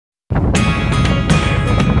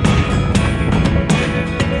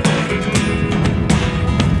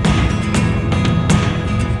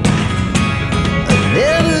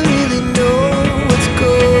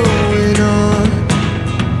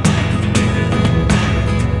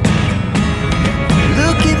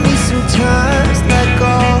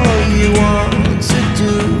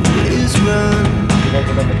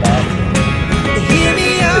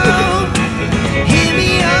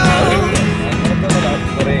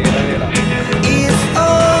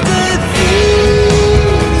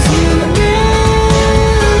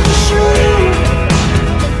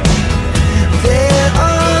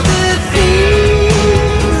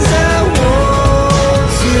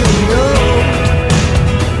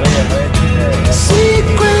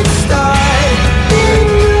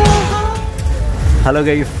Hello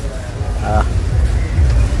guys,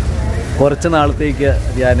 കുറച്ച് നാളത്തേക്ക്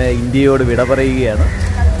ഞാൻ ഇന്ത്യയോട് വിട പറയുകയാണ്.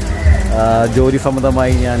 ജോലി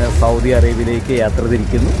സംബന്ധമായി ഞാൻ സൗദി അറേബ്യയിലേക്ക് യാത്ര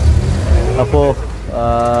തിരിക്കുന്നു. അപ്പോൾ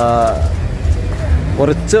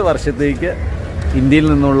കുറച്ച് വർഷത്തേക്ക് ഇന്ത്യയിൽ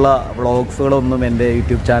നിന്നുള്ള വ്ളോഗ്സുകളൊന്നും എൻ്റെ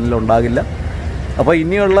യൂട്യൂബ് ചാനലിൽ ഉണ്ടാകില്ല. അപ്പോൾ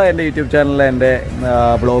ഇനിയുള്ള എൻ്റെ യൂട്യൂബ് ചാനലിൽ എൻ്റെ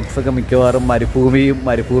വ്ളോഗ്സൊക്കെ മിക്കവാറും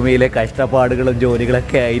മരുഭൂമിയിലെ കഷ്ടപ്പാടുകളും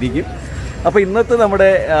ജോലികളൊക്കെ ആയിരിക്കും. അപ്പോൾ ഇന്നത്തെ നമ്മുടെ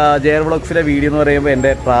ജെയർ വ്ളോഗ്സിലെ വീഡിയോ എന്ന് പറയുമ്പോൾ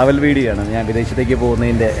എൻ്റെ ട്രാവൽ വീഡിയോ ആണ്. ഞാൻ വിദേശത്തേക്ക്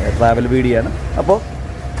പോകുന്നതിൻ്റെ ട്രാവൽ വീഡിയോ ആണ്. അപ്പോൾ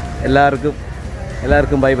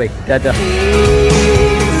എല്ലാവർക്കും ബൈ ബൈ, ടാറ്റ.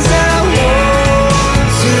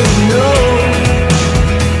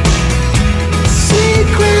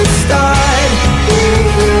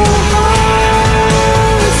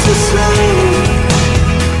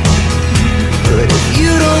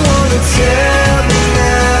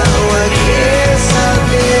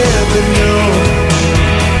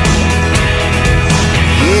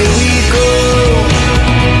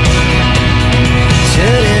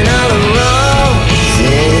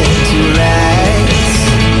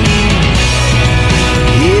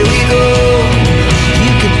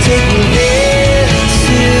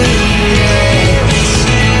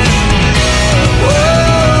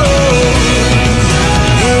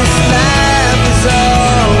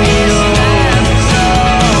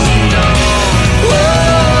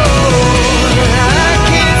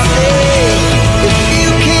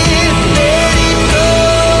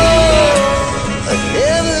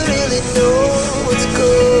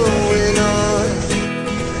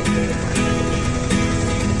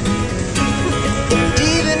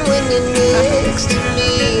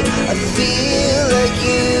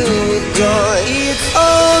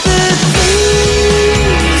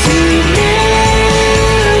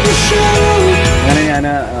 അങ്ങനെ ഞാൻ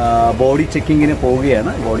ബോഡി ചെക്കിങ്ങിന്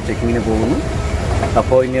പോകുന്നു.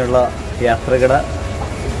 അപ്പോൾ ഇനിയുള്ള യാത്രകളുടെ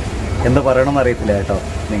എന്ത് പറയണമെന്ന് അറിയത്തില്ല കേട്ടോ.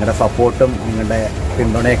 നിങ്ങളുടെ സപ്പോർട്ടും നിങ്ങളുടെ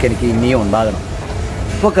പിന്തുണയൊക്കെ എനിക്ക് ഇനിയും ഉണ്ടാകണം.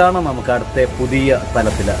 അപ്പോൾ കാണാം നമുക്ക് അടുത്ത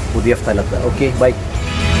പുതിയ സ്ഥലത്ത്. Okay, by.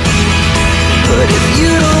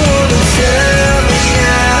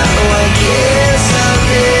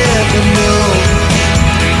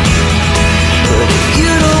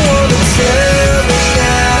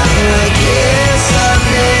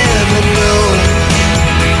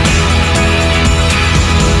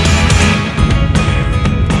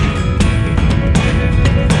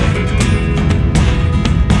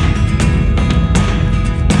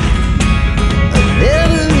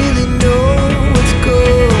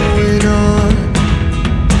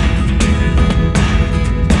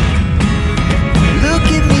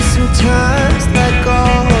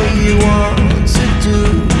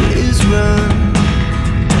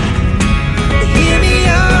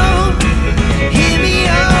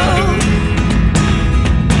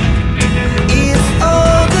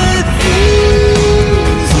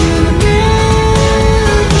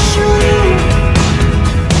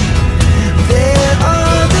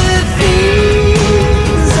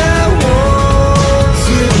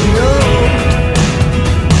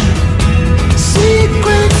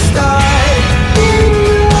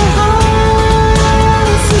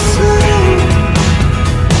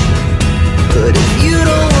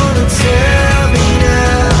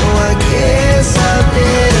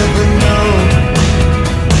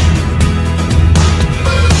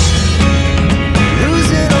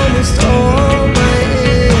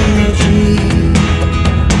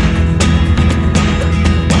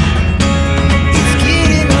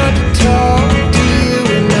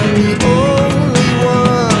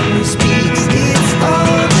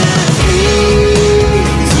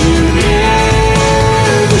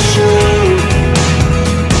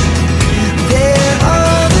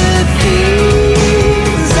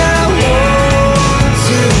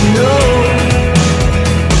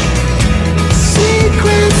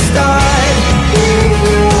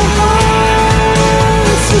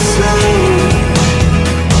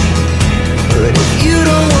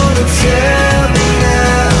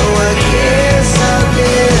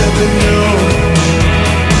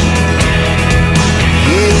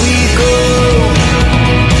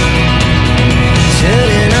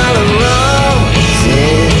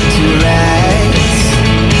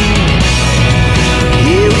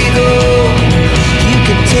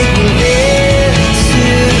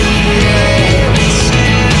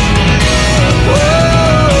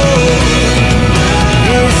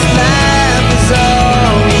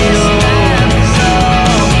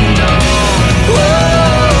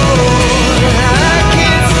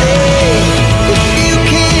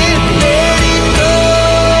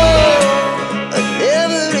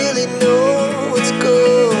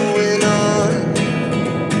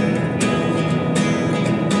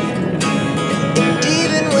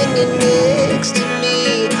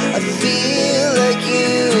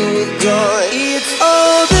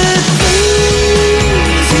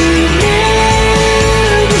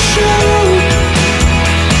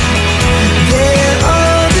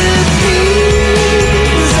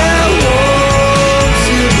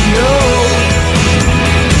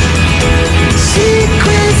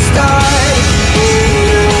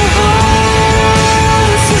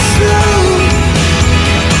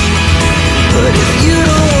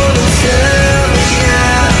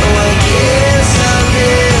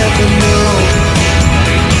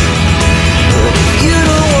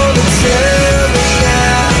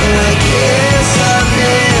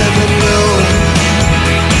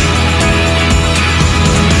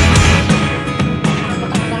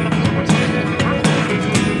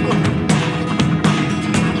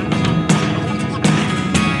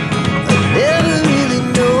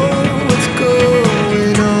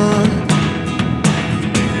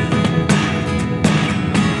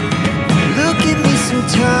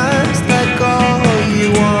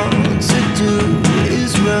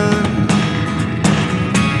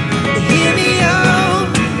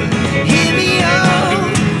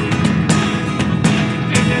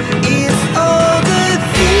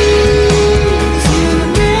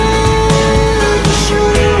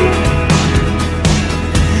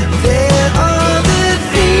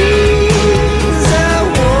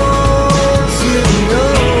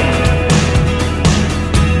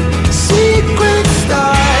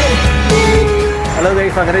 ഹലോ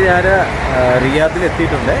ഗൈസ്, അങ്ങനെ ഞാൻ റിയാദിൽ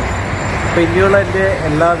എത്തിയിട്ടുണ്ട്. അപ്പോൾ ഇനിയുള്ള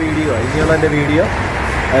എൻ്റെ വീഡിയോ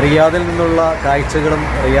റിയാദിൽ നിന്നുള്ള കാഴ്ചകളും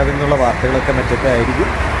റിയാദിൽ നിന്നുള്ള വാർത്തകളൊക്കെ മറ്റൊക്കെ ആയിരിക്കും.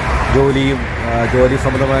 ജോലി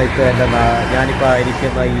സംബന്ധമായിട്ട് ഞാനിപ്പോൾ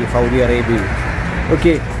ആയിരിക്കുന്ന ഈ സൗദി അറേബ്യയിൽ.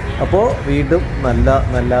 ഓക്കെ, അപ്പോൾ വീണ്ടും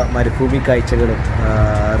നല്ല മരുഭൂമി കാഴ്ചകളും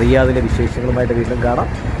റിയാദിലെ വിശേഷങ്ങളുമായിട്ട് വീണ്ടും കാണാം.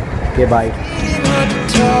 Okay, by.